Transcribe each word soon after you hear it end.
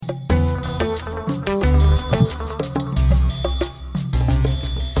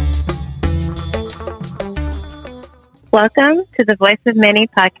Welcome to the Voice of Many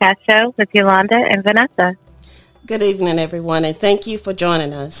podcast show with Yolanda and Vanessa. Good evening, everyone, and thank you for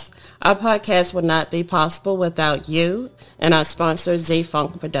joining us. Our podcast would not be possible without you and our sponsor,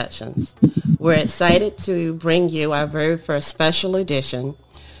 Z-Funk Productions. We're excited to bring you our very first special edition,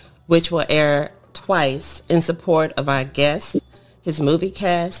 which will air twice in support of our guest, his movie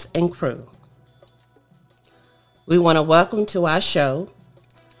cast, and crew. We want to welcome to our show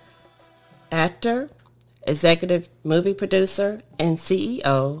actor, executive movie producer, and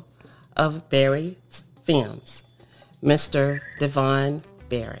CEO of Bray Films, Mr. Devon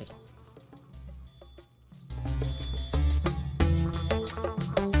Bray.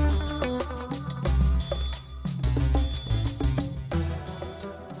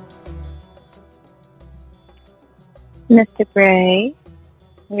 Mr. Bray,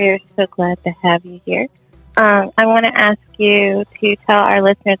 we're so glad to have you here. I want to ask you to tell our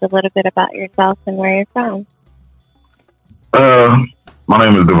listeners a little bit about yourself and where you're from. My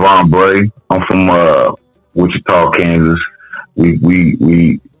name is Devon Bray. I'm from Wichita, Kansas.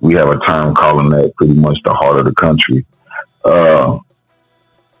 We have a term calling that pretty much the heart of the country. A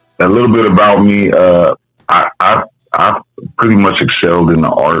little bit about me. I pretty much excelled in the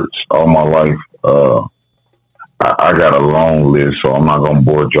arts all my life. I got a long list, so I'm not going to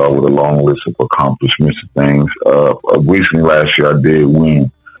bore y'all with a long list of accomplishments and things. Recently, last year, I did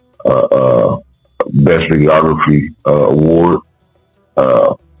win Best Videography Award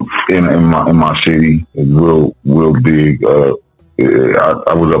in my city. It's real big.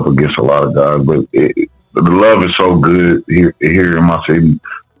 I was up against a lot of guys, but the love is so good here in my city,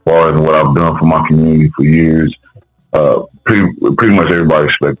 as far as what I've done for my community for years. Pretty much everybody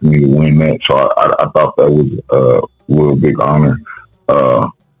expected me to win that, so I thought that was a real big honor.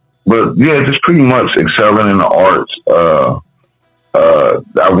 But yeah, just pretty much excelling in the arts.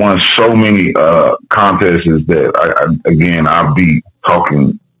 I won so many contests that I beat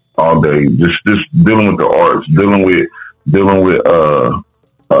talking all day. Just dealing with the arts, dealing with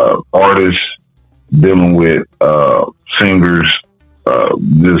artists, dealing with singers,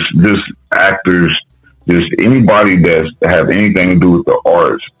 just actors. Just anybody that have anything to do with the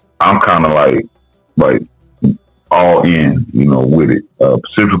arts, I'm kind of like all in, with it,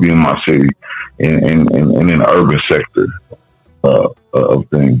 specifically in my city and in the urban sector of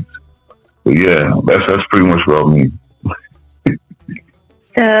things. But yeah, that's pretty much what I mean.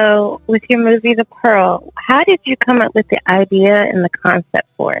 So, with your movie, The Pearl, how did you come up with the idea and the concept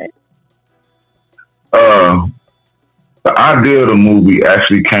for it? The idea of the movie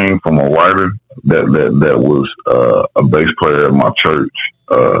actually came from a writer that was a bass player at my church.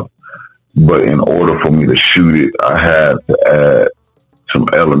 But in order for me to shoot it, I had to add some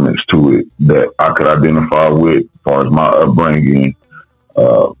elements to it that I could identify with as far as my upbringing,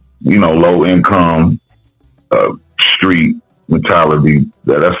 low income, street mentality.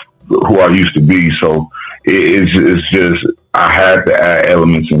 That's who I used to be. So it's just, I had to add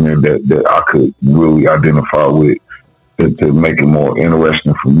elements in there that I could really identify with to make it more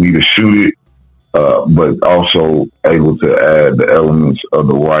interesting for me to shoot it. But also able to add the elements of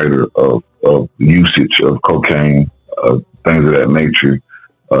the writer of usage of cocaine, things of that nature,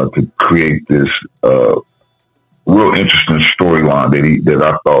 to create this real interesting storyline that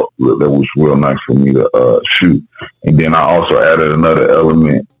I thought that was real nice for me to shoot. And then I also added another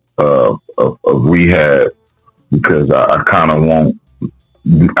element of rehab, because I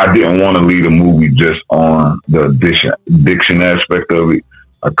didn't want to leave the movie just on the addiction aspect of it.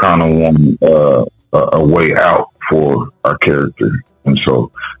 I kind of want a way out for our character. And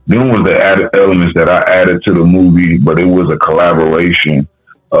so then was the added elements that I added to the movie, but it was a collaboration,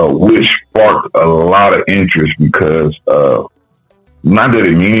 which sparked a lot of interest because, not that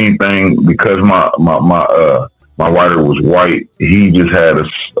it mean anything, because my writer was white. He just had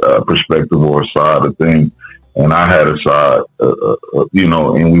a perspective or a side of things, and I had a side,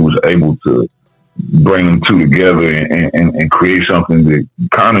 and we was able to bring them two together and create something that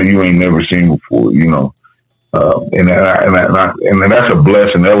kind of you ain't never seen before, and that's a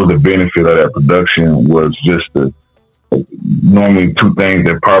blessing. That was the benefit of that production, was just normally two things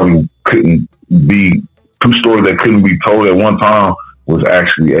that probably couldn't be, two stories that couldn't be told at one time, was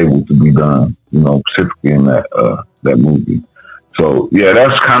actually able to be done, specifically in that movie. So yeah,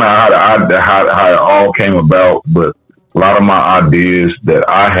 that's kind of how it all came about. But a lot of my ideas that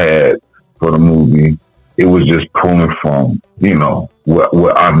I had for the movie, it was just pulling from,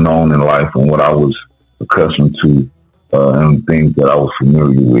 what I've known in life and what I was accustomed to, and things that I was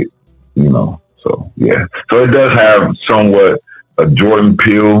familiar with, So yeah, so it does have somewhat a Jordan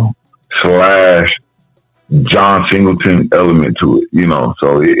Peele / John Singleton element to it,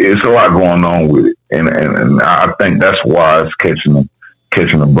 So it's a lot going on with it, and I think that's why it's catching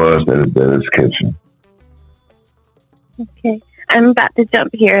the buzz that it's catching. Okay. I'm about to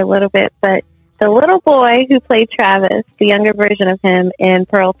jump here a little bit, but the little boy who played Travis, the younger version of him in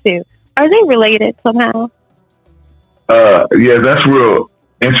Pearl 2, are they related somehow? Yeah, that's real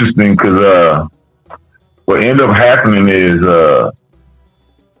interesting because what ended up happening is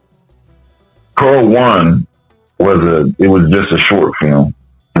Pearl 1 was just a short film.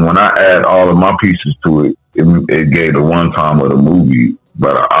 And when I add all of my pieces to it, it gave the runtime of the movie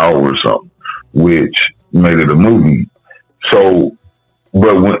about an hour or something, which made it a movie. So,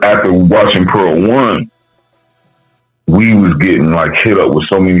 but after watching Pearl 1, we was getting like hit up with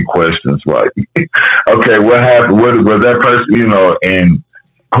so many questions like, okay, what happened? What was that person, and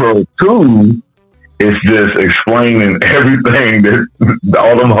Pearl 2 is just explaining everything that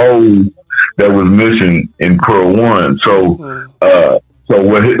all them holes that was missing in Pearl 1. So, so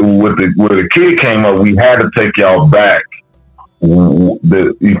when the kid came up, we had to take y'all back as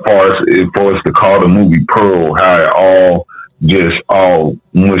far as to call the movie Pearl, how it all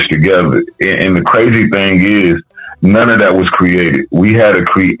mushed together. And the crazy thing is, none of that was created. We had to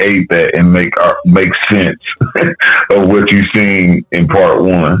create that and make sense of what you seen in part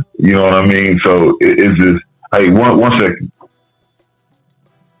 1. You know what I mean? So it's just, hey, one second.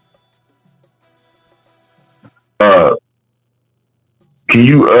 Can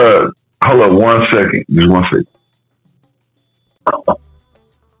you hold up 1 second? Just 1 second.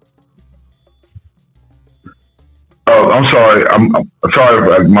 Oh, I'm sorry. I'm sorry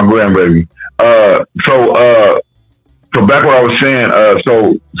about my grandbaby. So back what I was saying.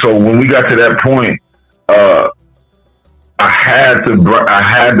 So when we got to that point, I had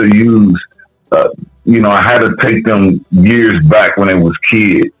to use, I had to take them years back when they was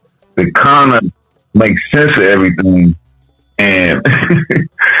kids to kind of make sense of everything. And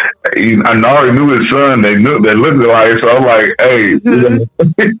I already knew his son. They looked alike, so I'm like, hey,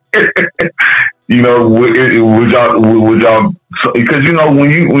 would y'all? Because when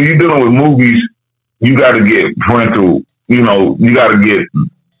you dealing with movies, you got to get parental. You have to get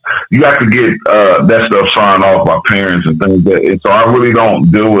that stuff signed off by parents and things like that. And so I really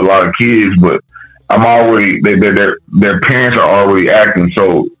don't deal with a lot of kids, but I'm already their parents are already acting.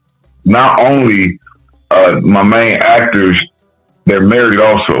 So not only my main actors, they're married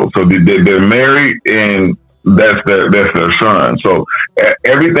also. So they're married, and that's their son. So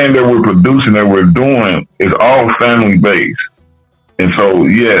everything that we're producing, that we're doing, is all family based. And so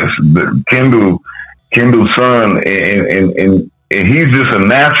yes, Kendall's son, and he's just a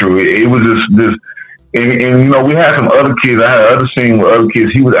natural. It was just and we had some other kids. I had other scene with other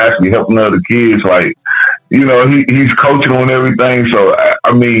kids. He was actually helping other kids, like he's coaching on everything. So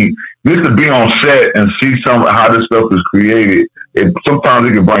I mean, just to be on set and see how this stuff is created, sometimes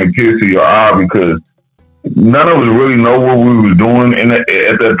it can bring tears to your eye because none of us really know what we were doing at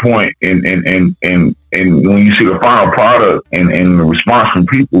that point. And when you see the final product and the response from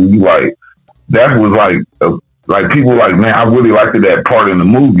people, you like, that was like people like, man, I really liked that part in the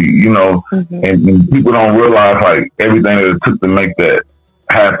movie, mm-hmm. and people don't realize like everything that it took to make that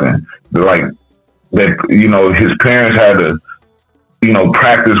happen. Like that, his parents had to,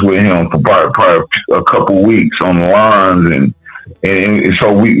 practice with him for probably a couple weeks on the lines, and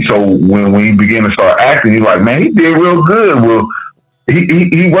so when we began to start acting, you're like, man, he did real good. Well,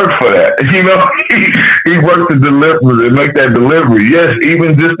 he worked for that, he worked to deliver and make that delivery. Yes,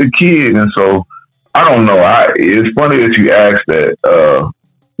 even just a kid, and so I don't know. It's funny that you asked that,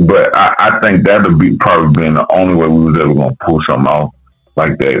 but I think that would be probably been the only way we was ever gonna pull something off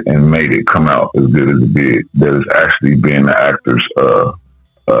like that and made it come out as good as it did. That is actually being the actor's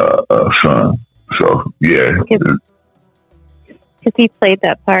son. So yeah, because he played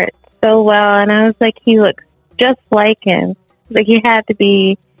that part so well, and I was like, he looks just like him. Like he had to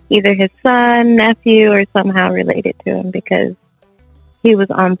be either his son, nephew, or somehow related to him because he was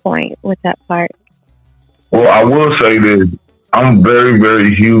on point with that part. Well, I will say this. I'm very,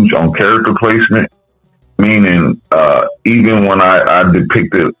 very huge on character placement, meaning even when I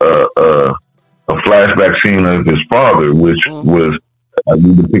depicted a flashback scene of his father, which was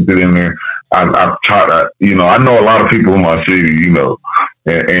you depicted in there, I tried to, I know a lot of people in my city,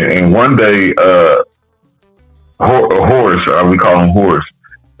 and one day, Horace, we call him Horace,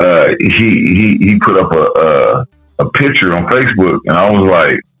 he put up a picture on Facebook, and I was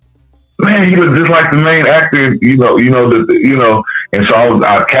like, man, he looked just like the main actor, and so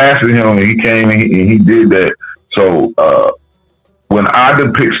I casted him, and he came and he did that. So when I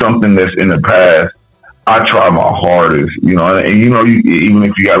depict something that's in the past, I try my hardest, and even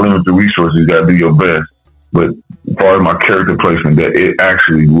if you got limited resources, you got to do your best. but as far as my character placement, that it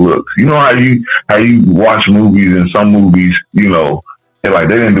actually looks. You know how you watch movies, and some movies, you know, and like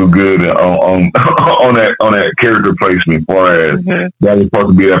they didn't do good on on that character placement, as far as that was supposed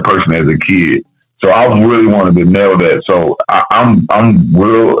to be that person as a kid. So I really wanted to nail that. So I'm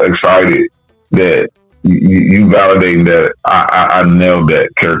real excited that you validating that I nailed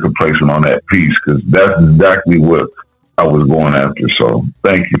that character placement on that piece, because that's exactly what I was going after. So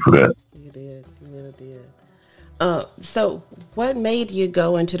thank you for that. You did. You really did. So what made you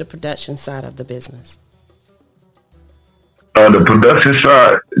go into the production side of the business? The production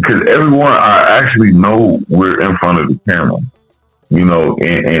side, because everyone I actually know, we're in front of the camera, you know,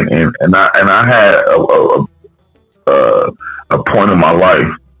 and I had a point in my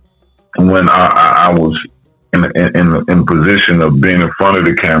life when I was in position of being in front of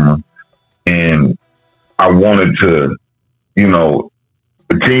the camera, and I wanted to, you know,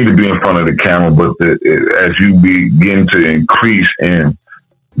 continue to be in front of the camera, but as you begin to increase in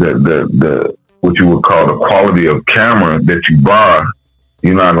the what you would call the quality of camera that you buy,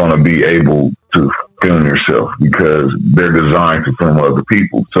 you're not going to be able to film yourself, because they're designed to film other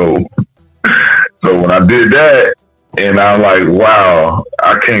people. So when I did that, and I'm like, wow,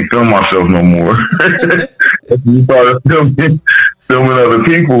 I can't film myself no more. You started filming other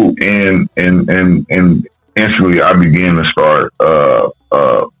people, and instantly I began to start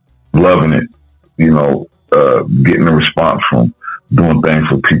loving it. You know, getting a response from doing things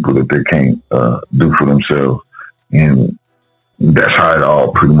for people that they can't do for themselves, and that's how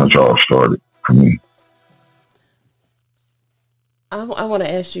it pretty much all started for me. I want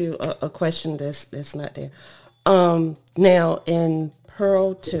to ask you a question that's not there. Now in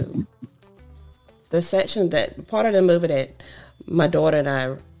Pearl 2, the section that part of the movie that my daughter and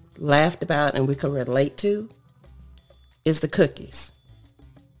I laughed about and we could relate to is the cookies.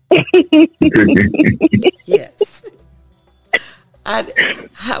 Yes. How did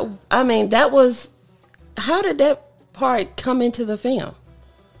that part come into the film?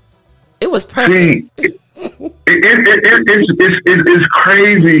 It was perfect. See, it's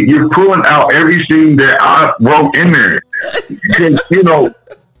crazy. You're pulling out everything that I wrote in there. Because, you know,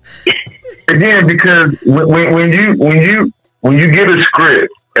 again, because when you get a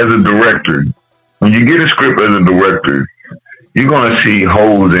script as a director, you're gonna see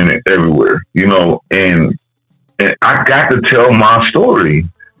holes in it everywhere, you know, and I got to tell my story.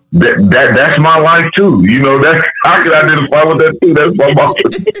 That's my life too, you know. That I can identify with that too. That's my life.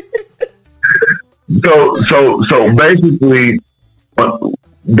 So basically,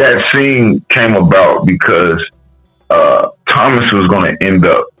 that scene came about because Thomas was going to end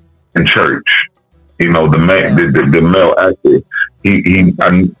up in church. You know, the male actor.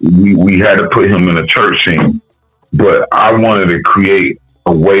 We had to put him in a church scene, but I wanted to create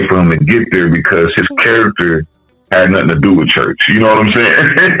a way for him to get there because his character had nothing to do with church. You know what I'm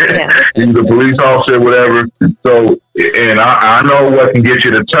saying? Yeah. He's a police officer, whatever. So, and I know what can get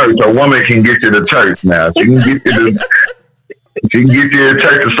you to church. A woman can get you to church now. She can get you to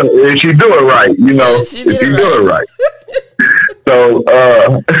church, and she do it right. You know, she do it right. So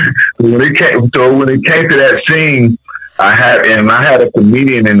when it came to that scene, I had a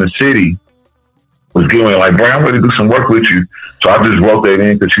comedian in the city was giving like, Bray, I'm ready to do some work with you. So I just wrote that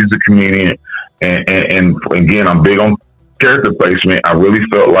in because she's a comedian. And again, I'm big on character placement. I really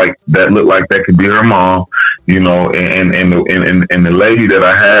felt like that looked like that could be her mom, you know, and the lady that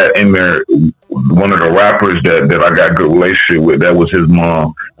I had in there, one of the rappers that I got a good relationship with, that was his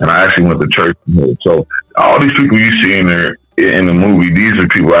mom. And I actually went to church with her. So all these people you see in there in the movie, these are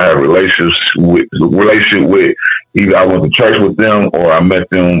people I have relationship with. Either I went to church with them or I met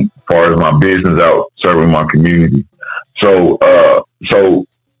them as far as my business out serving my community. So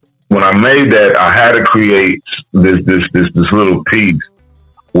when I made that, I had to create this little piece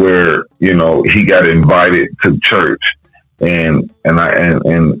where, you know, he got invited to church, and I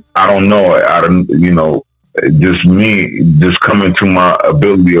don't know, you know, just me just coming to my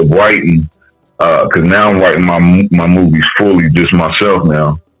ability of writing, because now I'm writing my movies fully just myself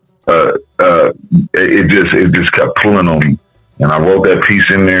now. It just kept pulling on me, and I wrote that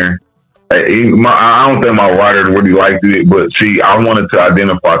piece in there. I don't think my writer really liked it, but see, I wanted to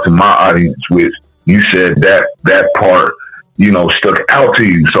identify to my audience, which you said that part, you know, stuck out to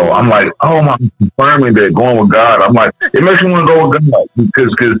you. So I'm like, oh my, confirming that going with God. I'm like, it makes me want to go with God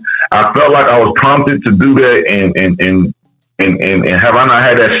because I felt like I was prompted to do that, and have I not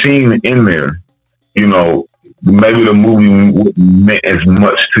had that scene in there, you know, maybe the movie wouldn't meant as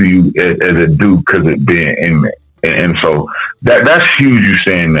much to you as it do because it being in there. And so that's huge, you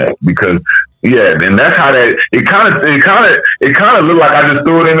saying that, because Yeah, and that's how that it kind of looked like I just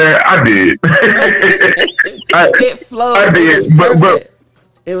threw it in there. I did. It flowed. I did, but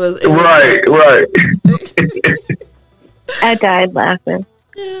it was right, right. I died laughing.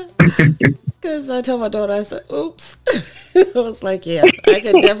 Yeah, because I told my daughter, I said, "Oops." I was like, "Yeah, I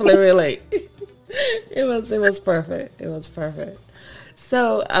can definitely relate." It was perfect. It was perfect.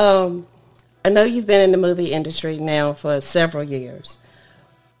 So, I know you've been in the movie industry now for several years.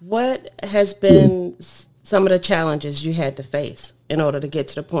 What has been some of the challenges you had to face in order to get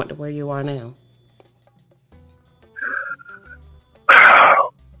to the point to where you are now?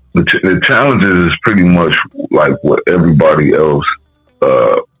 The challenges is pretty much like what everybody else.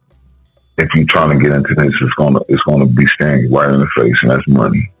 If you're trying to get into this, it's gonna be staring right in the face, and that's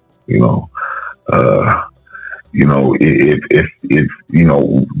money. You know, if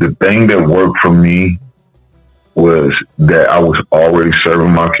the thing that worked for me was that I was already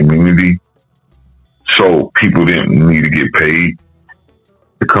serving my community, so people didn't need to get paid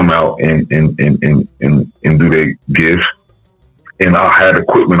to come out and do their gifts. And I had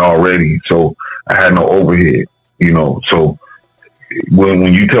equipment already, so I had no overhead, So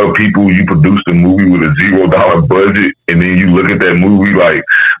when you tell people you produced a movie with a $0 budget, and then you look at that movie like,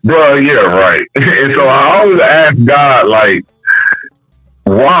 bro, yeah, right. And so I always ask God, like,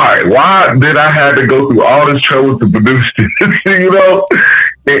 why did I have to go through all this trouble to produce this?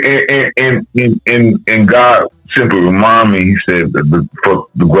 And God simply reminded me. He said, for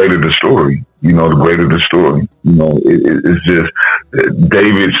the greater the story, the greater the story. It's just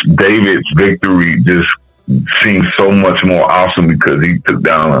David's victory just seems so much more awesome because he took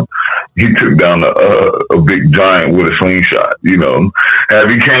down a big giant with a slingshot. Had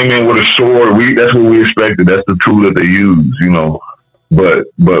he came in with a sword, that's what we expected. That's the tool that they use. But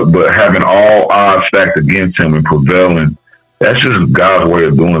having all odds stacked against him and prevailing, that's just God's way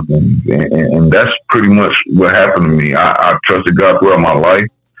of doing things. And that's pretty much what happened to me. I trusted God throughout my life.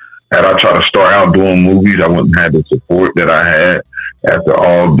 Had I tried to start out doing movies, I wouldn't have the support that I had after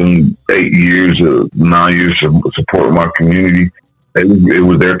all doing 9 years of supporting my community. It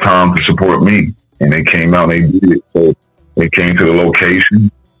was their time to support me. And they came out and they did it. So they came to the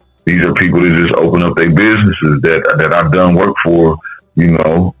location. These are people that just open up their businesses that I've done work for, in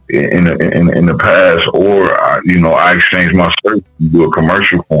the past, or I exchanged my service to do a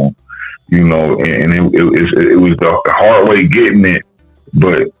commercial for them, and it was the hard way getting it,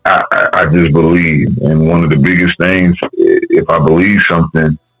 but I just believe. And one of the biggest things, if I believe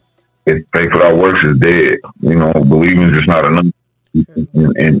something, if faith without works is dead. Believing is just not enough.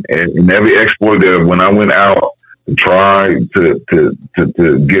 And every exploit that when I went out to try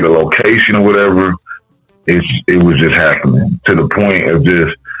to get a location or whatever, it was just happening to the point of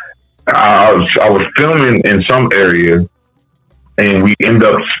just I was filming in some area, and we end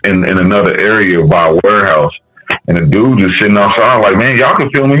up in another area by a warehouse, and the dude just sitting outside like, man, y'all can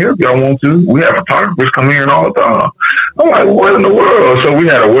film in here if y'all want to. We have photographers come here all the time. I'm like, what in the world? So we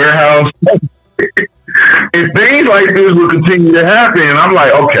had a warehouse. If things like this will continue to happen, I'm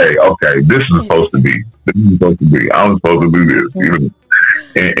like, okay, this is supposed to be. I'm supposed to do this,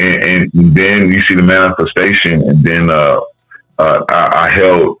 And then you see the manifestation, and then I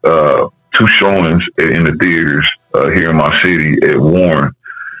held 2 showings in the theaters here in my city at Warren,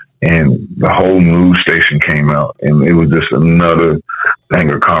 and the whole news station came out, and it was just another thing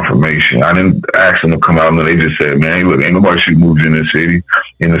of confirmation. I didn't ask them to come out, and they just said, man, look, ain't nobody shoot movies in this city.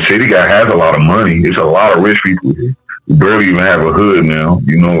 And the city guy has a lot of money. There's a lot of rich people here. We barely even have a hood now,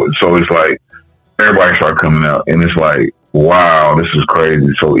 so it's like everybody started coming out, and it's like, wow, this is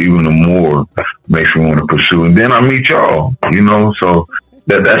crazy. So even the more makes me want to pursue. And then I meet y'all, so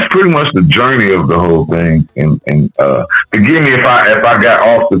that's pretty much the journey of the whole thing. And forgive me if I got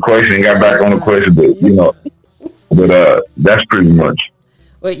off the question and got back on the question, but that's pretty much.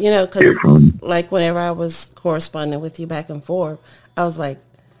 Well, because like whenever I was corresponding with you back and forth, I was like,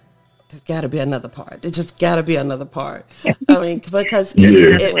 there's got to be another part. There just got to be another part. I mean, because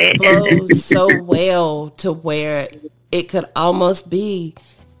it flows so well to where it could almost be,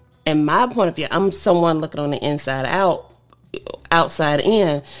 in my point of view, I'm someone looking on the inside out, outside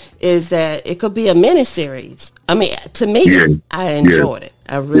in, is that it could be a miniseries. I mean, to me, I enjoyed it.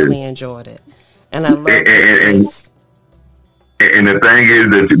 I really enjoyed it. And I love it. And the thing is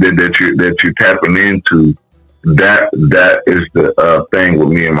that you're tapping into, that is the thing with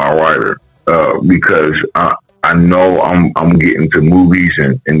me and my writer, because I know I'm getting to movies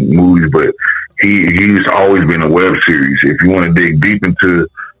and movies, but he's always been a web series. If you want to dig deep into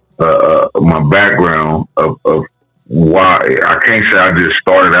my background of why, I can't say I just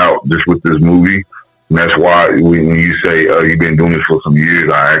started out just with this movie. And that's why when you say you've been doing this for some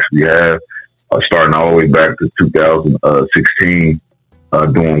years, I actually have. starting all the way back to 2016,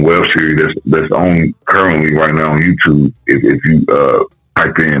 doing web series that's on currently right now on YouTube. If you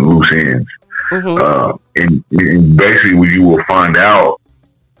type in Loose Ends, and basically you will find out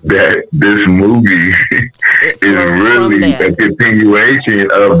that this movie is really a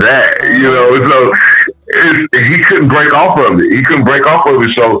continuation of that, so he couldn't break off of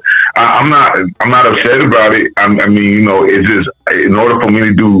it. So I'm not upset about it. I mean, it's just, in order for me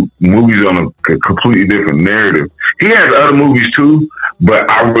to do movies on a completely different narrative, he has other movies too, but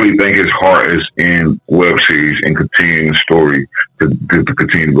I really think his heart is in web series and continuing the story to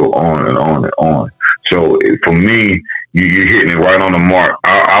continue to go on and on and on. So for me, you're hitting it right on the mark.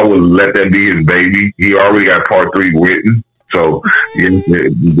 I would let that be his baby. He already got part 3 written. So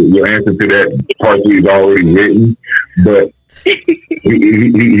your answer to that, part 3 is already written. But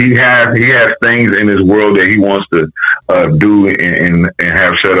he has things in his world that he wants to do and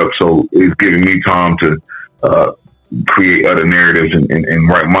have set up. So it's giving me time to create other narratives and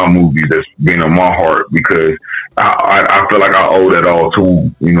write my movies that's been on my heart, because I feel like I owe that all to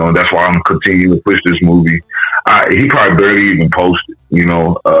him. That's why I'm continuing to push this movie. He probably barely even posted,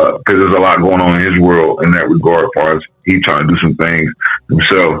 because there's a lot going on in his world in that regard, as far as he trying to do some things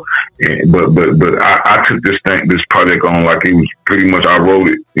himself. But I took this project on like it was pretty much I wrote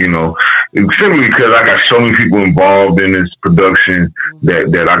it, simply because I got so many people involved in this production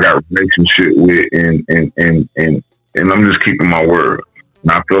that I got a relationship with, and I'm just keeping my word.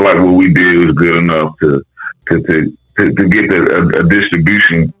 And I feel like what we did was good enough to get a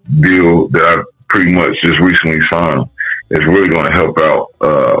distribution deal that I pretty much just recently signed. It's really going to help out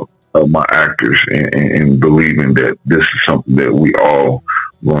my actors and believing that this is something that we all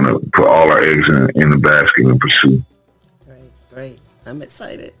going to put all our eggs in the basket and pursue. Great. I'm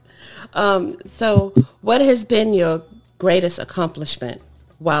excited. So what has been your greatest accomplishment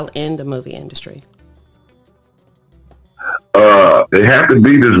while in the movie industry? It had to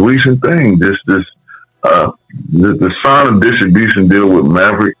be this recent thing, the sign of distribution deal with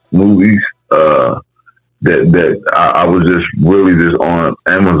Maverick Movies, that I was just really just on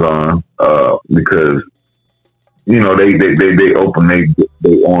Amazon, because they open they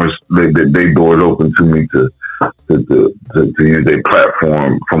doors open to me to use their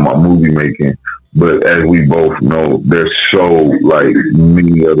platform for my movie making. But as we both know, there's so like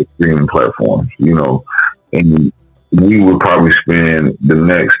many other streaming platforms, and we would probably spend the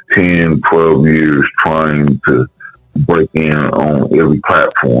next 10, 12 years trying to break in on every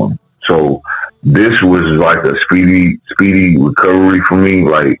platform. So this was like a speedy recovery for me.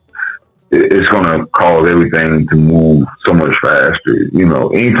 Like, it's going to cause everything to move so much faster.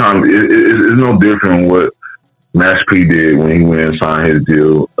 Anytime, it's no different than what Mass P did when he went and signed his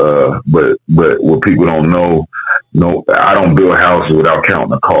deal. But what people don't know, I don't build houses without counting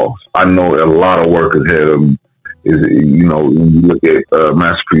the cost. I know a lot of work ahead of me. When you look at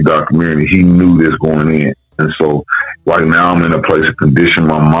Master P documentary, he knew this going in. And so right now I'm in a place to condition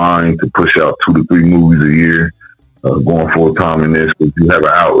my mind to push out 2 to 3 movies a year, going full time in this, because you have an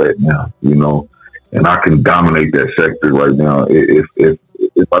outlet now, and I can dominate that sector right now if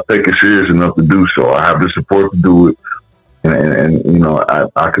I take it serious enough to do so. I have the support to do it, and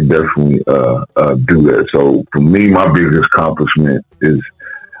I could definitely do that. So for me, my biggest accomplishment is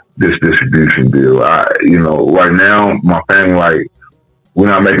this distribution deal. Right now, my family, like, we're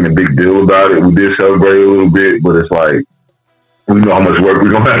not making a big deal about it. We did celebrate a little bit, but it's like, we know how much work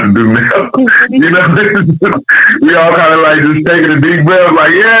we're going to have to do now. We all kind of like just taking a deep breath,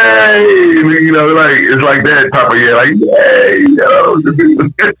 like, yay! Like, it's like that type of, like, yay!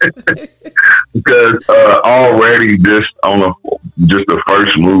 Because already just on the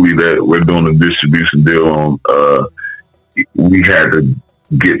first movie that we're doing a distribution deal on, we had to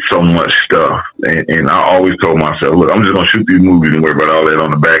get so much stuff, and I always told myself, look, I'm just gonna shoot these movies and worry about all that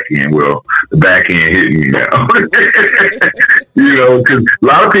on the back end. Well, the back end hit me now. Because a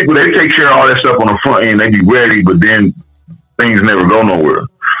lot of people, they take care of all that stuff on the front end, they be ready, but then things never go nowhere.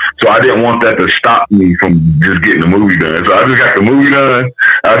 So I didn't want that to stop me from just getting the movie done. So I just got the movie done.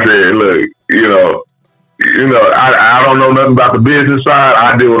 I said, look, I don't know nothing about the business side.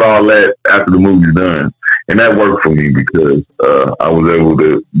 I deal with all that after the movie's done. And that worked for me because I was able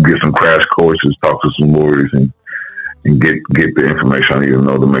to get some crash courses, talk to some lawyers, and get the information I need to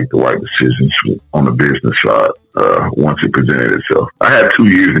know to make the right decisions on the business side once it presented itself. I had 2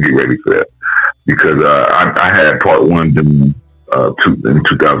 years to get ready for that because I had part 1 done in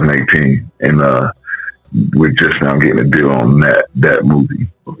 2018, and we're just now getting a deal on that movie.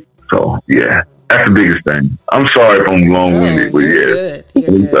 So, yeah. That's the biggest thing. I'm sorry if I'm long-winded, but yeah.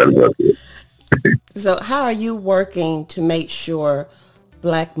 You're good. So how are you working to make sure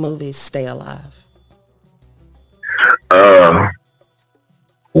Black movies stay alive?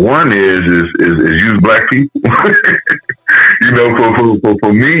 One is use Black people. You know,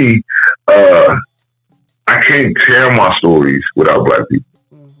 for me, I can't tell my stories without Black people.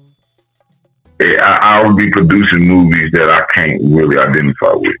 I would be producing movies that I can't really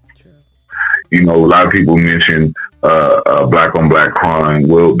identify with. True. You know, a lot of people mention black on black crime.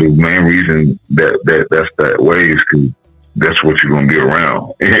 Well, the main reason that's that way is because that's what you're going to be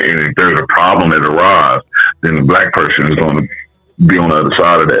around. And if there's a problem that arises, then the Black person is going to be on the other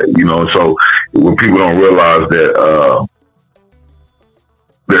side of that. You know, so when people don't realize that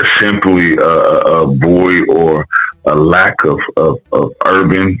there's simply a void or a lack of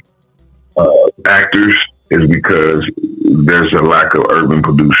urban actors, is because there's a lack of urban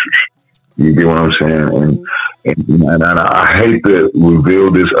producers. You get what I'm saying? And I hate to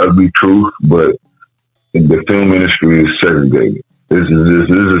reveal this ugly truth, but the film industry is segregated. This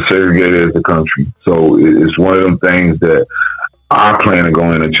is as segregated as the country. So it's one of them things that I plan to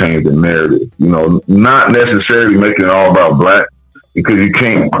go in and change the narrative. You know, not necessarily making it all about Black, because you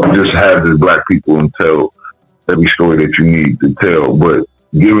can't just have the Black people and tell every story that you need to tell, but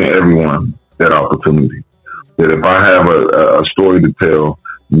giving everyone that opportunity. That if I have a story to tell,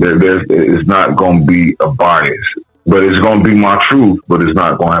 it's not going to be a bias, but it's going to be my truth, but it's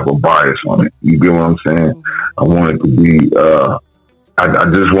not going to have a bias on it. You get what I'm saying? I want it to be, I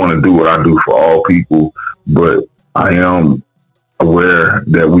just want to do what I do for all people, but I am aware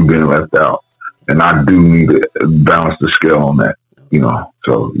that we've been left out, and I do need to balance the scale on that, you know?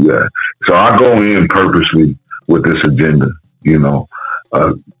 So, yeah. So I go in purposely with this agenda, you know,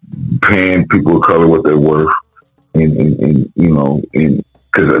 paying people of color what they're worth, and you know, and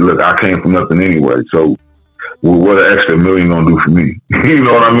because look, I came from nothing anyway. So, what an extra $1 million gonna do for me? You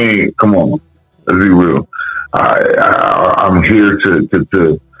know what I mean? Come on, let's be real. I'm here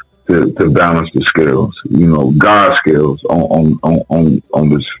to balance the scales. You know, God's scales on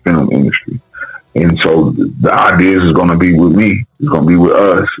this film industry. And so the ideas is going to be with me. It's going to be with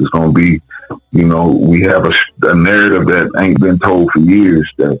us. It's going to be, you know, we have a narrative that ain't been told for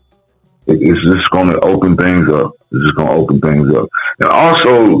years, that it's just going to open things up. It's just going to open things up. And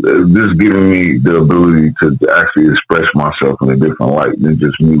also, this giving me the ability to actually express myself in a different light than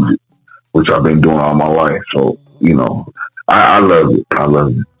just music, which I've been doing all my life. So, you know, I love it. I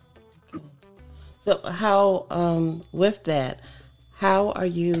love it. So how, with that, how are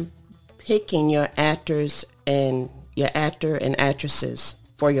you picking your actors and your actor and actresses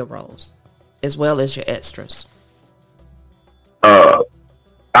for your roles, as well as your extras?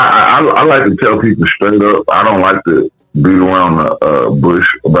 I like to tell people straight up. I don't like to beat around the bush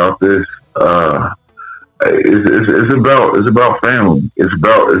about this. It's about family. It's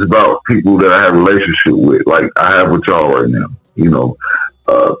about people that I have a relationship with, like I have with y'all right now. You know,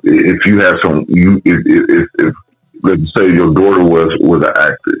 if you have if let's say your daughter was an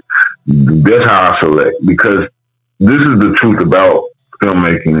actor, that's how I select, because this is the truth about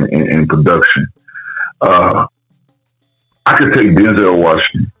filmmaking and production. I could take Denzel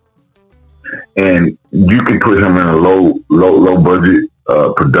Washington, and you can put him in a low budget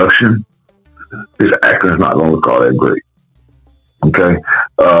production. His acting is not going to look all that great. Okay,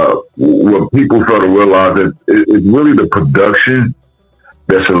 what people fail to realize that it's really the production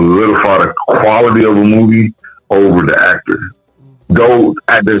that solidify the quality of a movie over the actor. Though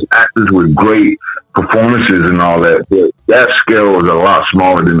there's actors with great performances and all that, but that scale is a lot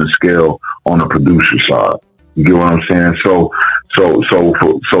smaller than the scale on the producer side. You get what I'm saying? So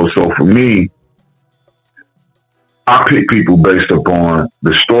for me, I pick people based upon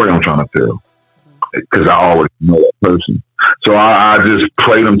the story I'm trying to tell, because I always know that person. So I just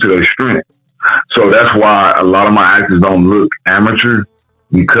play them to their strength. So that's why a lot of my actors don't look amateur,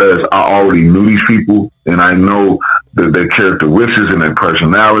 because I already knew these people, and I know their characteristics and their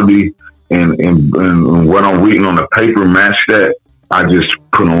personality, and what I'm reading on the paper match that. I just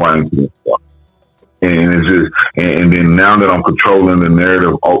put them right into the spot. And it's just, and then now that I'm controlling the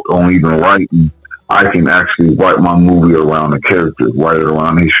narrative on even writing, I can actually write my movie around the characters, write it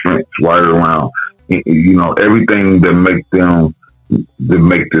around his strengths, write it around, you know, everything that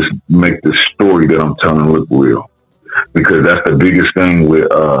make this story that I'm telling look real. Because that's the biggest thing with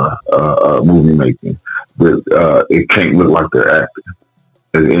movie making. But it can't look like they're acting.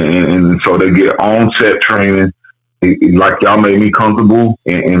 And so they get on-set training. Like y'all made me comfortable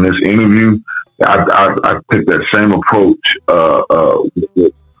in this interview. I take that same approach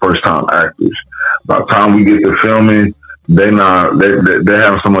with first-time actors. By the time we get to filming, they're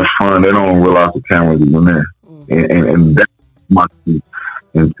having so much fun, they don't realize the camera's even there. And that's my key.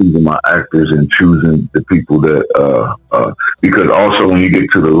 in choosing my actors and choosing the people that, because also when you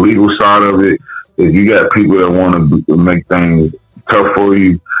get to the legal side of it, if you got people that want to make things tough for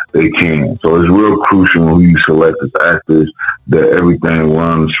you, they can. So it's real crucial when you select as actors that everything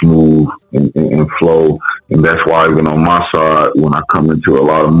runs smooth and flow. And that's why even on my side, when I come into a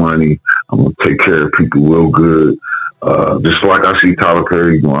lot of money, I'm going to take care of people real good. Just like I see Tyler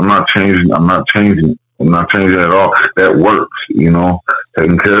Perry doing. I'm not changing at all. That works,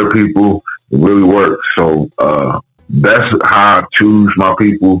 taking care of people, it really works. So, that's how I choose my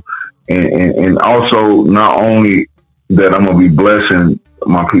people. And also not only that I'm going to be blessing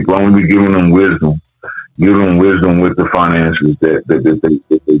my people, I'm going to be giving them wisdom with the finances that they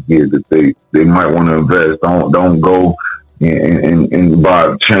give, that they might want to invest. Don't go and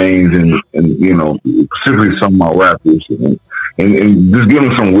buy chains and specifically some of my rappers and just give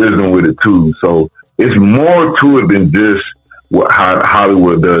them some wisdom with it too. So it's more to it than just what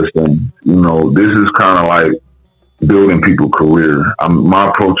Hollywood does things. This is kind of like building people's career. My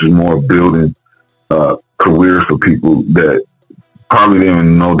approach is more building careers for people that probably didn't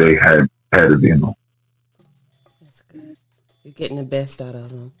even know they had it in them. That's good. You're getting the best out of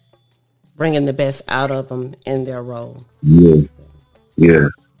them, bringing the best out of them in their role. Yes.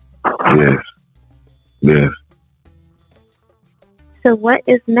 So what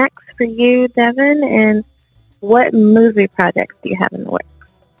is next for you, Devon, and what movie projects do you have in the works?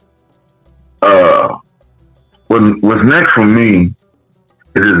 What's next for me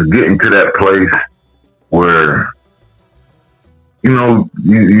is just getting to that place where, you done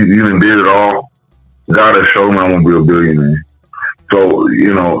did it all. God has shown me I'm going to be a billionaire. So,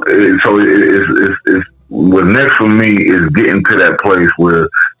 it's what's next for me is getting to that place where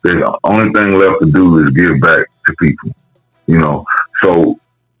the only thing left to do is give back to people, So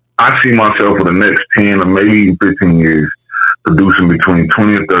I see myself for the next 10 or maybe even 15 years producing between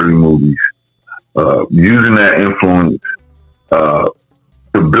 20 and 30 movies, using that influence to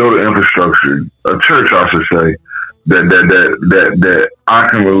build an infrastructure, a church, I should say, that I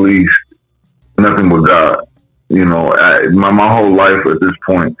can release nothing but God. My whole life at this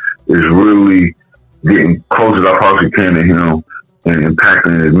point is really getting close as I possibly can to Him and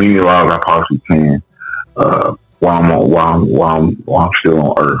impacting as many lives I possibly can while I'm still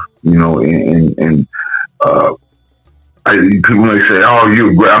on Earth. People may say, "Oh,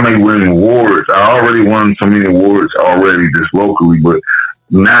 you're great. I may win awards. I already won so many awards already, just locally, but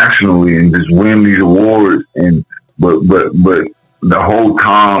nationally, and just win these awards." But the whole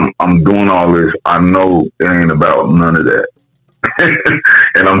time I'm doing all this, I know it ain't about none of that.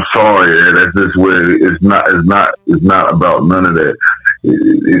 And I'm sorry, that's just where it's not about none of that.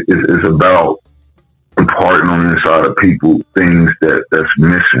 It's about imparting on the inside of people things that's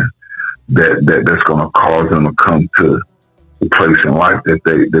missing, that's going to cause them to come to the place in life that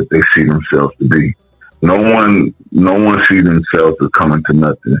they see themselves to be. No one sees themselves as coming to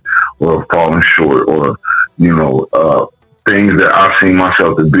nothing or falling short or things that I see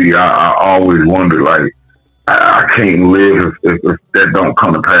myself to be. I always wonder, like, I can't live if that don't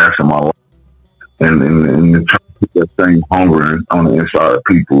come to pass in my life. And trying to keep that same hunger on the inside of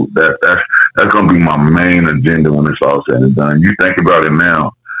people, that's going to be my main agenda when it's all said and done. You think about it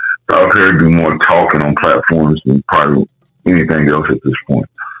now, I've heard do more talking on platforms than probably anything else at this point.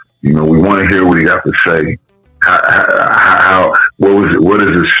 We want to hear what he got to say. What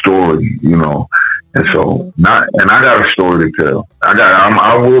is his story? And so and I got a story to tell.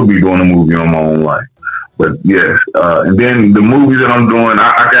 I will be doing a movie on my own life. But yes, and then the movies that I'm doing,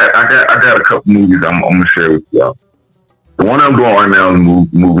 I got a couple movies I'm gonna share with y'all. The one I'm doing right now is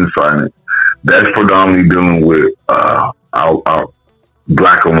Moving Silence. That's predominantly dealing with our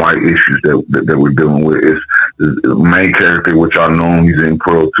black and white issues that we're dealing with. It's the main character, which I know he's in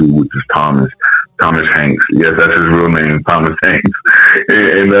Pearl 2, which is Thomas Hanks. Yes, that's his real name, Thomas Hanks.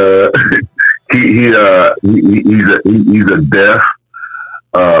 And he's a deaf,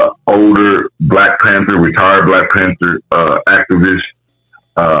 older Black Panther, retired Black Panther activist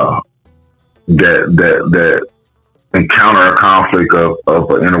that encounter a conflict of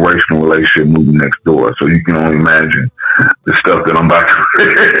an interracial relationship moving next door. So you can only imagine the stuff that I'm about to,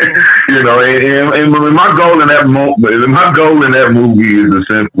 and my goal in that movie is to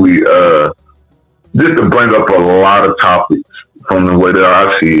simply just to bring up a lot of topics from the way that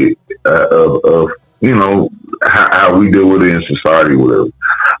I see it of how we deal with it in society, whatever.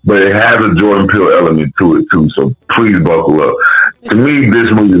 But it has a Jordan Peele element to it too. So please buckle up. To me,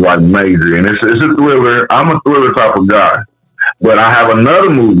 this movie is like major, and it's a thriller. I'm a thriller type of guy, but I have another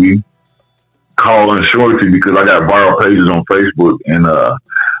movie called Insurance because I got viral pages on Facebook, and a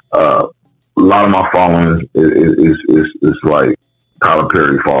lot of my following is like Tyler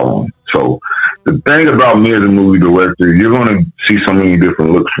Perry following. So the thing about me as a movie director, you're going to see so many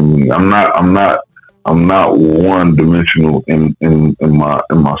different looks from me. I'm not one dimensional in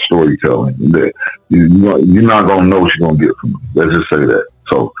my storytelling. That you're not going to know what you're going to get from me. Let's just say that.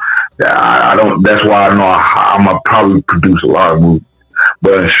 So I don't. That's why I know I'm gonna probably produce a lot of movies.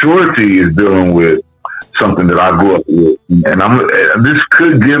 But Surety is dealing with something that I grew up with, and this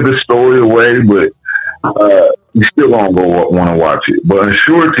could give the story away, but you still gonna go want to watch it. But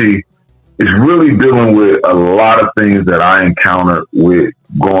Surety is really dealing with a lot of things that I encountered with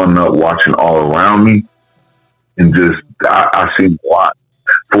growing up, watching all around me, and just I see a lot.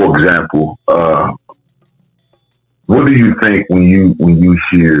 For example, what do you think when you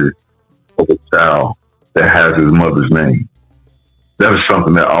hear of a child that has his mother's name? That is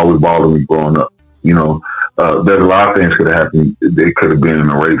something that always bothered me growing up. You know, there's a lot of things could have happened. They could have been in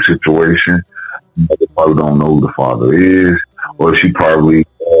a rape situation. They probably don't know who the father is, or she probably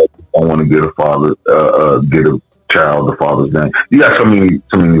don't want to get a child the father's name. You got so many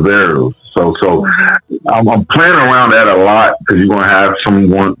variables. So I'm playing around that a lot because you're gonna have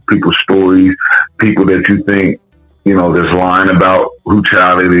people's stories, people that you think, you know, that's lying about who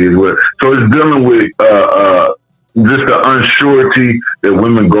child it is with. So it's dealing with just the unsurety that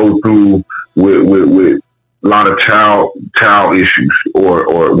women go through with a lot of child issues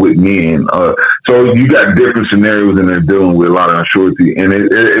or with men. So you got different scenarios and they're dealing with a lot of unsurety, and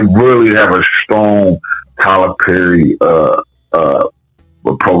it really have a strong Tyler Perry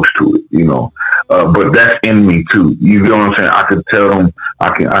approach to it, you know. But that's in me too. You know what I'm saying? I can tell them. I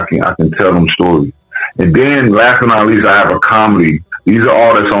can tell them stories. And then, last but not least, I have a comedy. These are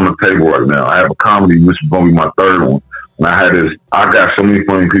all that's on the table right now. I have a comedy, which is going to be my third one. And I got so many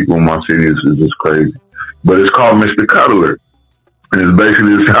funny people in my city, it's just crazy. But it's called Mr. Cuddler. And it's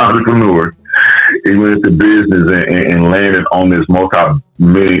basically this entrepreneur. He went into business and landed on this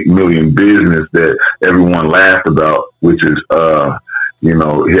multi-million business that everyone laughed about, which is, you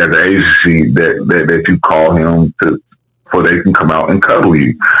know, he has an agency that you call him so they can come out and cuddle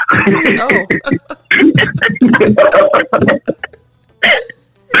you. Oh.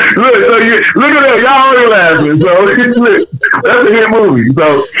 Look at that, y'all already laughing. So that's a hit movie.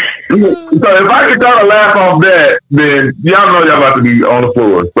 So if I can kind of laugh off that, then y'all know y'all about to be on the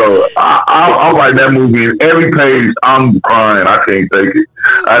floor. So I'll write that movie, and every page I'm crying. I can't take it.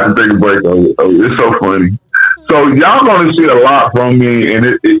 I have to take a break. It's so funny. So y'all gonna see a lot from me, and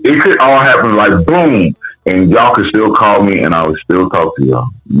it could all happen like boom, and y'all could still call me, and I would still talk to y'all.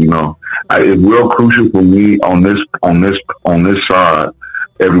 You know, it's real crucial for me on this side.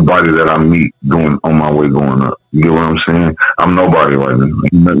 Everybody that I meet on my way going up, you get what I'm saying? I'm nobody right now.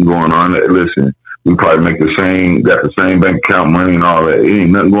 Ain't nothing going on. Listen, we probably got the same bank account money and all that. It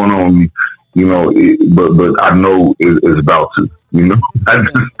ain't nothing going on with me, you know. But I know it's about to. You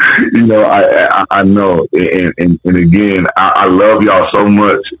know, I know, and again, I love y'all so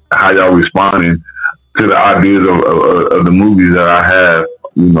much. How y'all responding to the ideas of the movies that I have,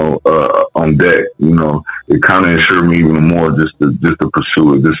 you know, on deck. You know, it kind of ensured me even more just to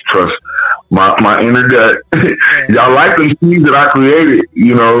pursue it. Just trust my inner gut. Y'all like the scenes that I created,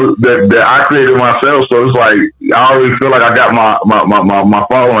 you know, that I created myself. So it's like I already feel like I got my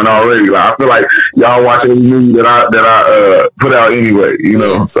following already. Like I feel like y'all watch every movie that I put out anyway, you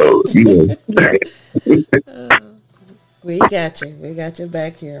know. So you know. We got you. We got you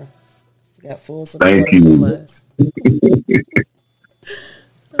back here. We got full support. Thank you.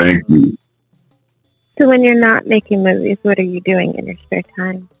 Thank you. So when you're not making movies, what are you doing in your spare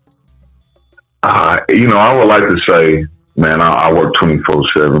time? You know, I would like to say, man, I work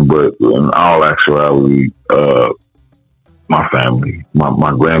 24/7, but in all actuality, my family,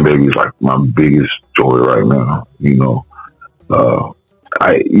 my grandbaby is like my biggest joy right now. You know,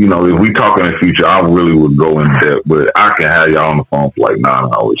 if we talk in the future, I really would go in depth, but I can have y'all on the phone for like 9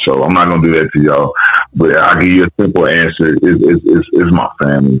 hours, so I'm not gonna do that to y'all. But I'll give you a simple answer: it's my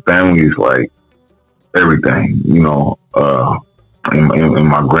family. Family is like everything, you know. And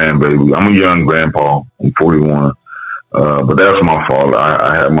my grandbaby. I'm a young grandpa. I'm 41. But that's my fault.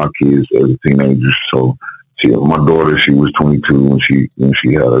 I had my kids as teenagers. So my daughter, she was 22 when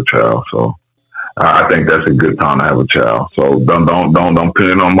she had her child. So I think that's a good time to have a child. So don't pin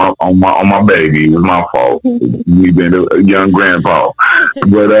it on my baby. It was my fault. Me being a young grandpa.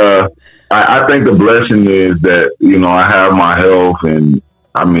 But I think the blessing is that, you know, I have my health, and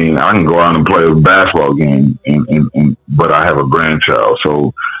I mean, I can go out and play a basketball game, but I have a grandchild,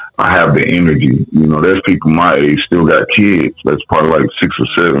 so I have the energy. You know, there's people my age still got kids. That's probably like 6 or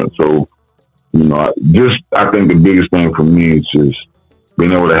 7. So, you know, I think the biggest thing for me is just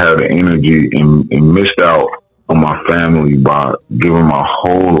being able to have the energy and missed out on my family by giving my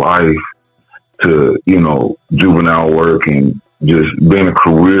whole life to, juvenile work and just being a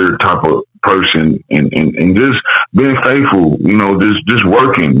career type of person and just being faithful, just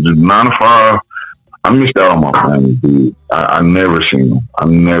working, just 9 to 5. I missed out on my family, dude. I never seen them. I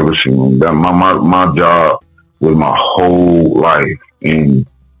never seen them. That my job was my whole life, and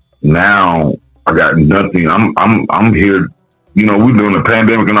now I got nothing. I'm here. We doing the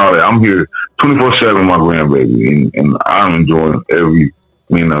pandemic and all that. I'm here 24/7 with my grandbaby, and I'm enjoying every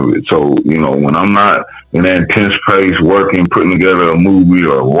minute of it. So when I'm not in that intense pace, working, putting together a movie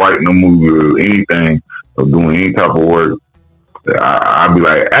or writing a movie or anything, or doing any type of work, I'll be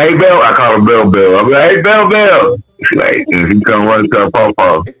like, "Hey, Bell," I call her Bell. I'll be like, "Hey, Bell." She's like, and he come running to her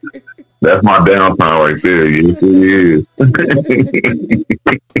pop. That's my downtime right there. Yes, it is.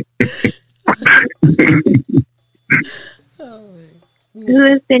 Who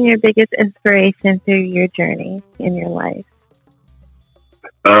has been your biggest inspiration through your journey in your life?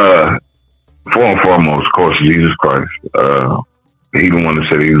 For and foremost, of course, Jesus Christ. He the one that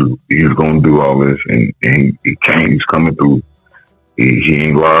said he was going to do all this, and he came. He's coming through. He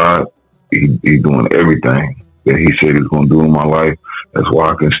ain't lied. He's doing everything that he said he's going to do in my life. That's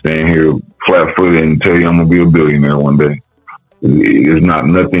why I can stand here flat-footed and tell you I'm going to be a billionaire one day. It's not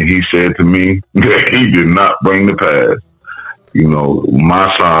nothing he said to me that he did not bring to pass. On my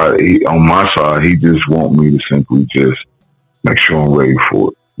side, he just want me to simply just make sure I'm ready for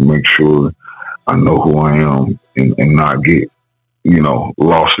it. Make sure I know who I am and not get,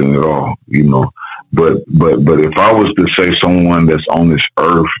 lost in it all, But if I was to say someone that's on this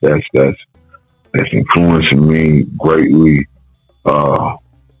earth that's influencing me greatly, I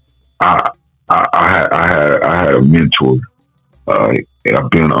had a mentor. I've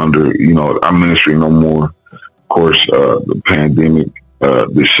been under, our ministry no more. Of course, the pandemic,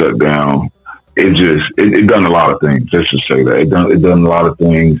 the shutdown, it done a lot of things. Let's just say that it done a lot of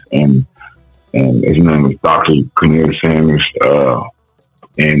things, and his name is Dr. Cornelius Sanders.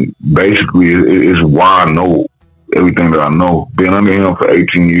 And basically, it's why I know everything that I know. Being under him for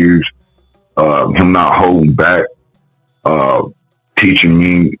 18 years, him not holding back, teaching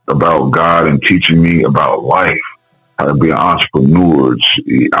me about God and teaching me about life, how to be an entrepreneur.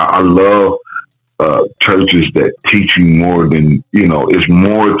 I love churches that teach you more than, it's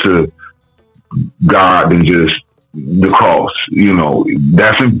more to God than just the cross.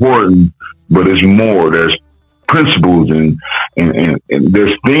 That's important, but it's more. There's principles and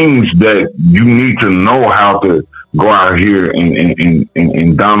there's things that you need to know how to go out here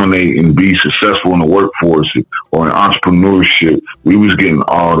and dominate and be successful in the workforce or in entrepreneurship. We was getting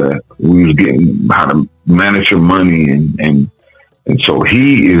all that. We was getting how to manage your money and so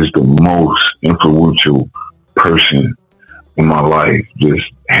he is the most influential person in my life,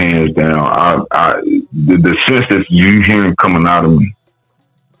 just hands down. The sense that you hearing coming out of me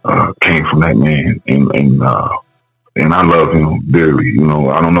came from that man, and I love him dearly.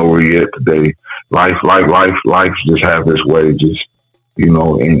 I don't know where he at today. Life just have this way, just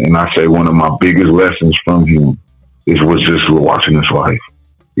and I say one of my biggest lessons from him was just watching his life.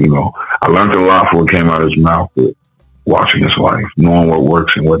 I learned a lot before it came out of his mouth, but watching his life, knowing what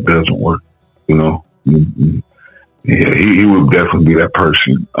works and what doesn't work. Yeah, he would definitely be that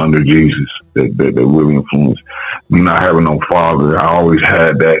person under Jesus that really influenced me. Not having no father, I always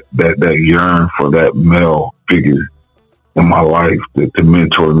had that yearn for that male figure in my life to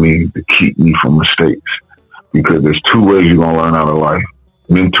mentor me, to keep me from mistakes. Because there's two ways you're going to learn out of life: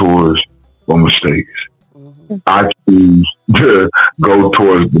 mentors or mistakes. Mm-hmm. I choose to go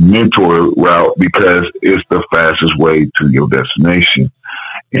towards the mentor route because it's the fastest way to your destination.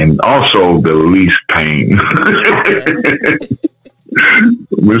 And also the least pain.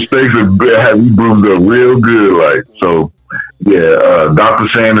 Mistakes have you bruised up real good, so. Yeah, Dr.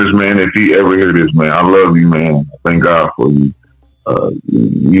 Sanders, man, if he ever hear this, man, I love you, man. Thank God for you.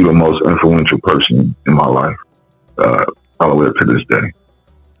 You're the most influential person in my life, all the way up to this day.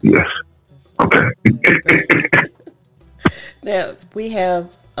 Yes. Okay. Now, we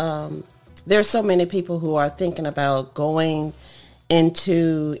have, there are so many people who are thinking about going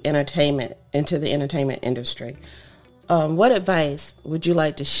into the entertainment industry. What advice would you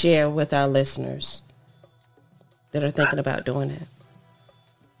like to share with our listeners that are thinking about doing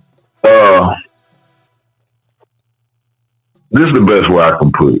that? This is the best way I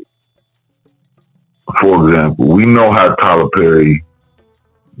can put it. For example, we know how Tyler Perry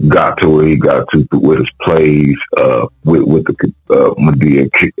got to where he got to with his plays, with the Medea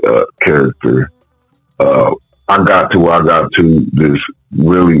character. I got to where I got to just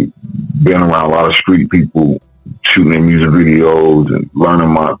really being around a lot of street people, shooting their music videos and learning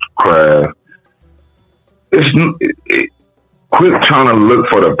my craft. quit trying to look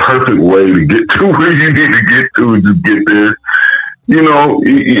for the perfect way to get to where you need to get to and just get there. You know,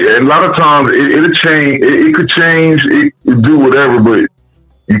 a lot of times it'll change. It could change. It do whatever, but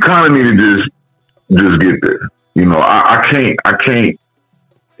you kind of need to just get there. You know, I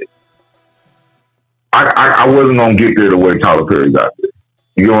wasn't gonna get there the way Tyler Perry got there.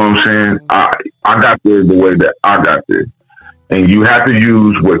 You know what I'm saying? I got there the way that I got there, and you have to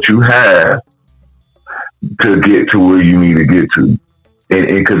use what you have to get to where you need to get to. And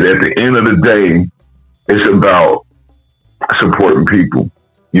because at the end of the day, it's about supporting people.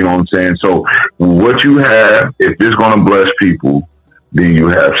 You know what I'm saying? So what you have, if it's going to bless people, then you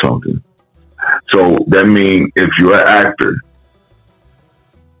have something. So that means if you're an actor,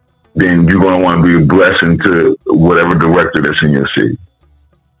 then you're going to want to be a blessing to whatever director that's in your city.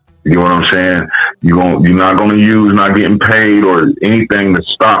 You know what I'm saying? You're not going to use not getting paid or anything to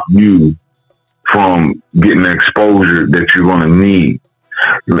stop you from getting the exposure that you're going to need.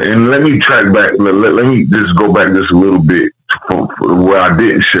 And let me track back. Let me just go back just a little bit for where I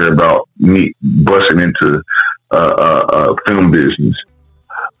didn't share about me busting into film business.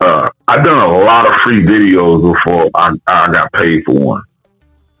 I've done a lot of free videos before I got paid for one.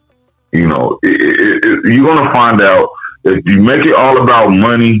 You know, you're going to find out if you make it all about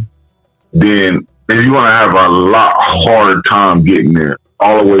money, then you're going to have a lot harder time getting there,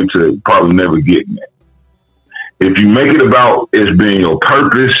 all the way to probably never getting there. If you make it about it being your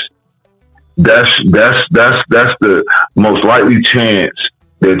purpose, that's the most likely chance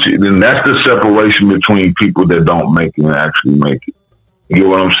then that's the separation between people that don't make it and actually make it. You know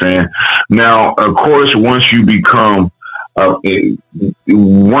what I'm saying? Now, of course, once you become,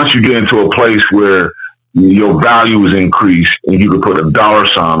 once you get into a place where your value is increased and you can put a dollar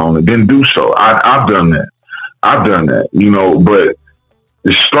sign on it, then do so. I've done that, you know, but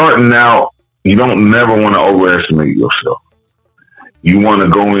starting out, you don't never want to overestimate yourself. You want to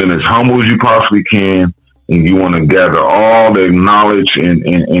go in as humble as you possibly can, and you want to gather all the knowledge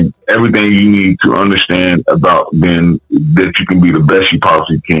and everything you need to understand about being that you can be the best you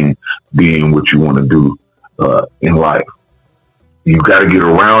possibly can being what you want to do in life. You got to get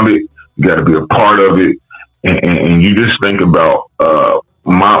around it. You got to be a part of it. And you just think about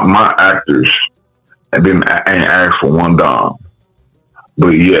my actors and then ask for $1.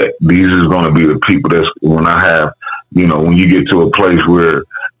 But yet, these is going to be the people that's when I have, you know, when you get to a place where,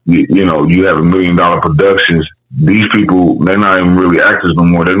 you know, you have $1 million productions, these people, they're not even really actors no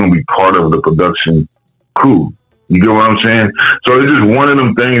more. They're going to be part of the production crew. You get what I'm saying? So it's just one of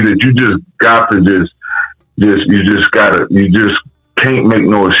them things that you just got to you just can't make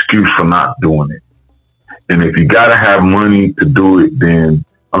no excuse for not doing it. And if you got to have money to do it, then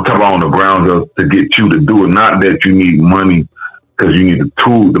I'm talking about on the ground up to get you to do it. Not that you need money because you need the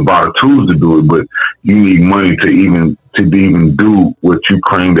tool, to buy the tools to do it, but you need money to even do what you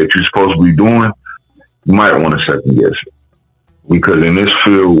claim that you're supposed to be doing. You might want to second guess it, because in this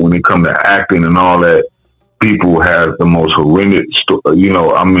field, when it comes to acting and all that, people have the most horrendous,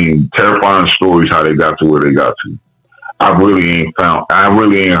 terrifying stories how they got to where they got to. I really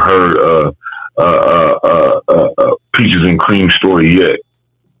ain't heard peaches and cream story yet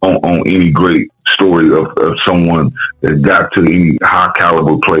on any great story of someone that got to any high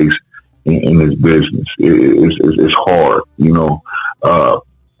caliber place in this business. It's hard, you know.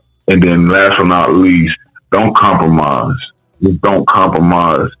 And then last but not least, don't compromise. Just don't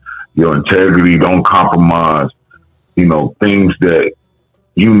compromise your integrity. Don't compromise, you know, things that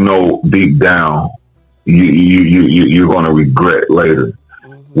you know deep down you're going to regret later.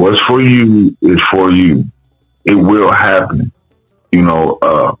 Mm-hmm. What's for you is for you. It will happen, you know.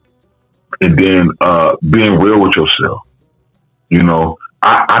 And then being real with yourself. You know,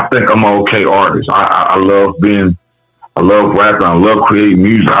 I think I'm an okay artist. I love rapping. I love creating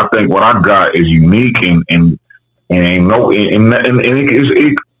music. I think what I got is unique and it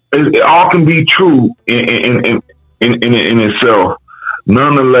all can be true in itself.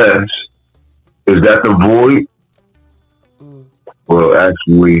 Nonetheless, is that the void? Well,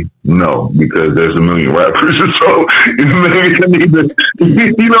 actually, no, because there's 1 million rappers, so maybe I need to,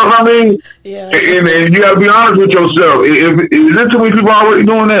 you know what I mean? Yeah. And you got to be honest with yourself. Is there too many people already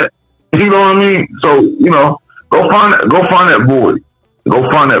doing that? You know what I mean? So, you know, go find that void. Go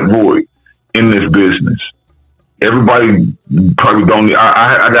find that void in this business. Everybody probably don't need.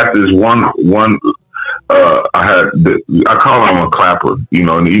 I got this one. I call him a clapper. You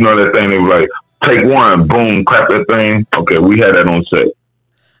know that thing. They were like, take one, boom, clap that thing. Okay, we had that on set.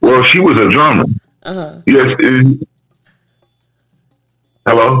 Well, she was a drummer. Uh-huh. Yes.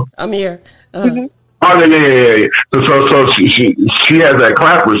 Hello? I'm here. Uh-huh. Mm-hmm. Oh, yeah. So she has that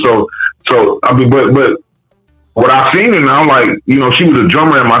clapper. So I mean, but what I seen and I'm like, she was a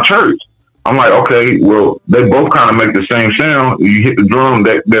drummer at my church. I'm like, okay, well, they both kind of make the same sound. You hit the drum,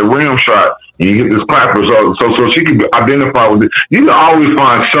 that rim shot, and you hit this clapper. So she can identify with it. You can always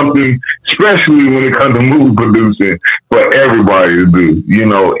find something, especially when it comes to movie producing, for everybody to do,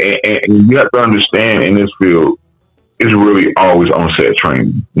 and you have to understand in this field, it's really always on set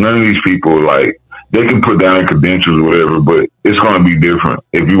training. None of these people, like, they can put down credentials or whatever, but it's going to be different.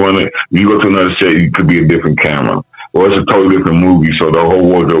 If you go to another set, it could be a different camera. Or it's a totally different movie, so the whole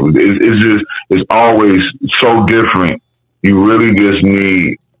wardrobe, it's always so different. You really just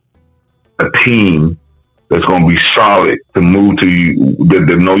need a team that's going to be solid to move to you,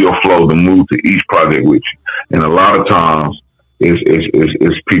 that know your flow, to move to each project with you. And a lot of times,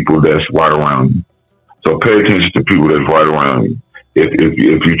 it's people that's right around you. So pay attention to people that's right around you.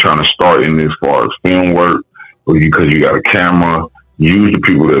 If you're trying to start in this far as film work, or because you got a camera, use the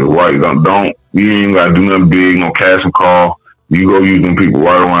people that's right. You ain't got to do nothing big, no cash and call. You go use them people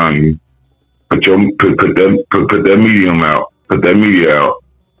right around you. Put that medium out, put that media out,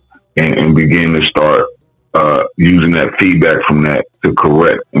 and begin to start using that feedback from that to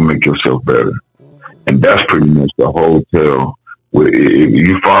correct and make yourself better. And that's pretty much the whole tale. If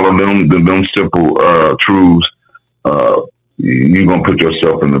you follow them simple truths, you're going to put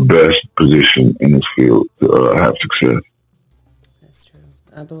yourself in the best position in this field to have success. That's true.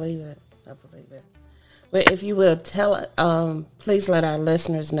 I believe it. Well, if you will please let our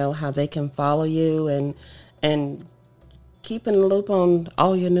listeners know how they can follow you and keep in the loop on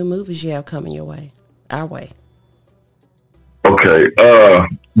all your new movies you have coming our way. Okay. I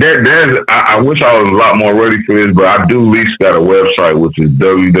wish I was a lot more ready for this, but I do at least got a website, which is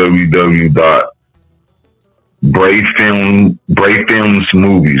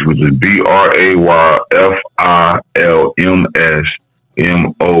www.BrayFilmsMovies, which is BrayFilmsMovies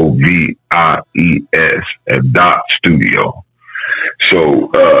 @.studio. So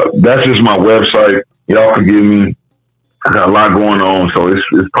that's just my website. Y'all forgive me. I got a lot going on, so it's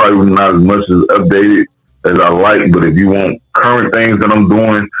probably not as much as updated as I like, but if you want current things that I'm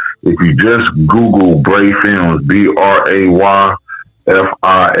doing, if you just Google Bray Films, BrayFilms,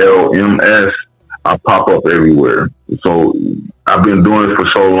 I pop up everywhere. So I've been doing it for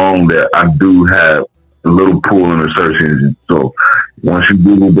so long that I do have a little pool in the search engine. So once you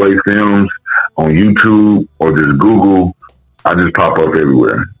Google Bray Films on YouTube or just Google, I just pop up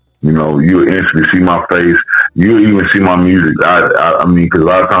everywhere. You'll instantly see my face. You'll even see my music. I mean, because a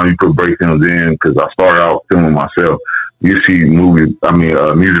lot of times you put Bray Films in, because I started out filming myself. You see music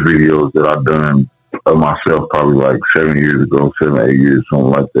videos that I've done of myself probably like 7, 8 years, something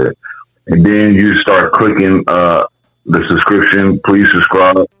like that. And then you start clicking the subscription, please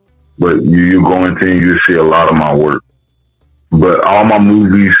subscribe. But you go into and you see a lot of my work. But all my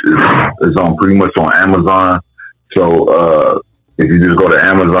movies is on pretty much on Amazon. So if you just go to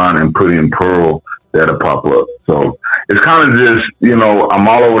Amazon and put in Pearl, that'll pop up. So it's kind of just, I'm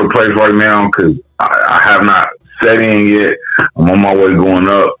all over the place right now because I have not set in yet. I'm on my way going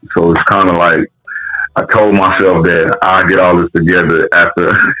up. So it's kind of like I told myself that I'll get all this together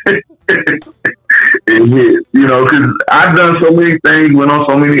after it hit, because I've done so many things, went on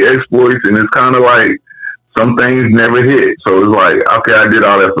so many exploits, and it's kind of like some things never hit. So it's like, okay, I did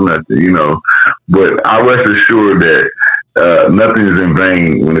all that for nothing, But I rest assured that nothing is in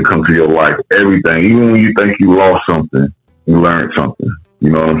vain when it comes to your life. Everything, even when you think you lost something, you learned something. You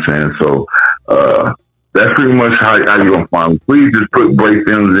know what I'm saying? So that's pretty much how you're going to find me. Please just put Bray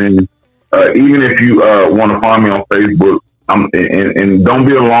Films in. Even if you want to find me on Facebook, and don't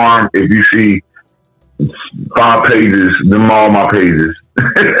be alarmed if you see 5 pages, them all my pages.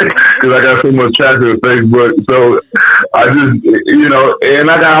 Because I got so much traffic on Facebook. So I just,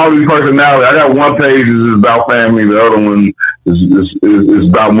 and I got all these personalities. I got one page is about family, the other one is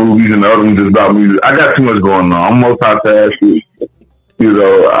about movies, and the other one is about music. I got too much going on. I'm multitasking.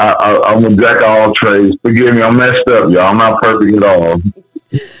 I'm a jack of all trades. Forgive me, I'm messed up, y'all. I'm not perfect at all.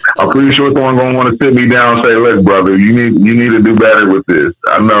 I'm pretty sure someone's gonna want to sit me down and say, "Look, brother, you need to do better with this."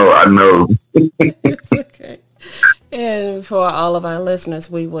 I know. It's okay. And for all of our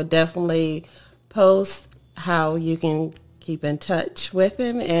listeners, we will definitely post how you can keep in touch with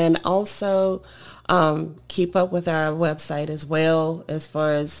him, and also keep up with our website as well as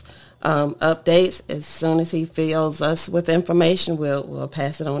far as updates. As soon as he fills us with information, we'll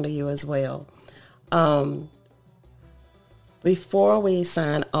pass it on to you as well. Before we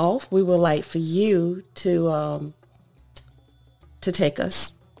sign off, we would like for you to take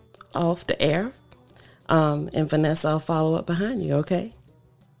us off the air, and Vanessa, I'll follow up behind you. Okay.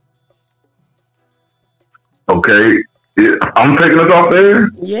 Okay. I'm taking us off there.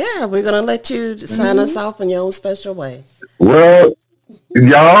 Yeah, we're going to let you sign us off in your own special way. Well,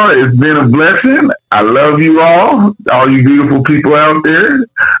 y'all, it's been a blessing. I love you all you beautiful people out there.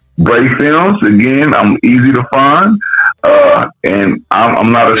 Bray Films, again, I'm easy to find, and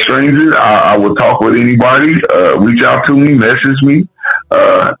I'm not a stranger. I will talk with anybody. Reach out to me, message me,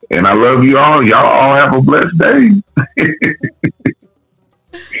 and I love you all. Y'all all have a blessed day.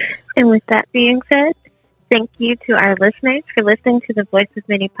 And with that being said, thank you to our listeners for listening to the Voice of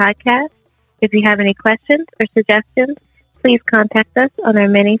Many podcast. If you have any questions or suggestions, please contact us on our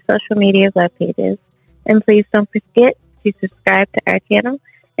many social media web pages. And please don't forget to subscribe to our channel,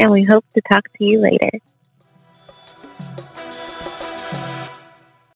 and we hope to talk to you later.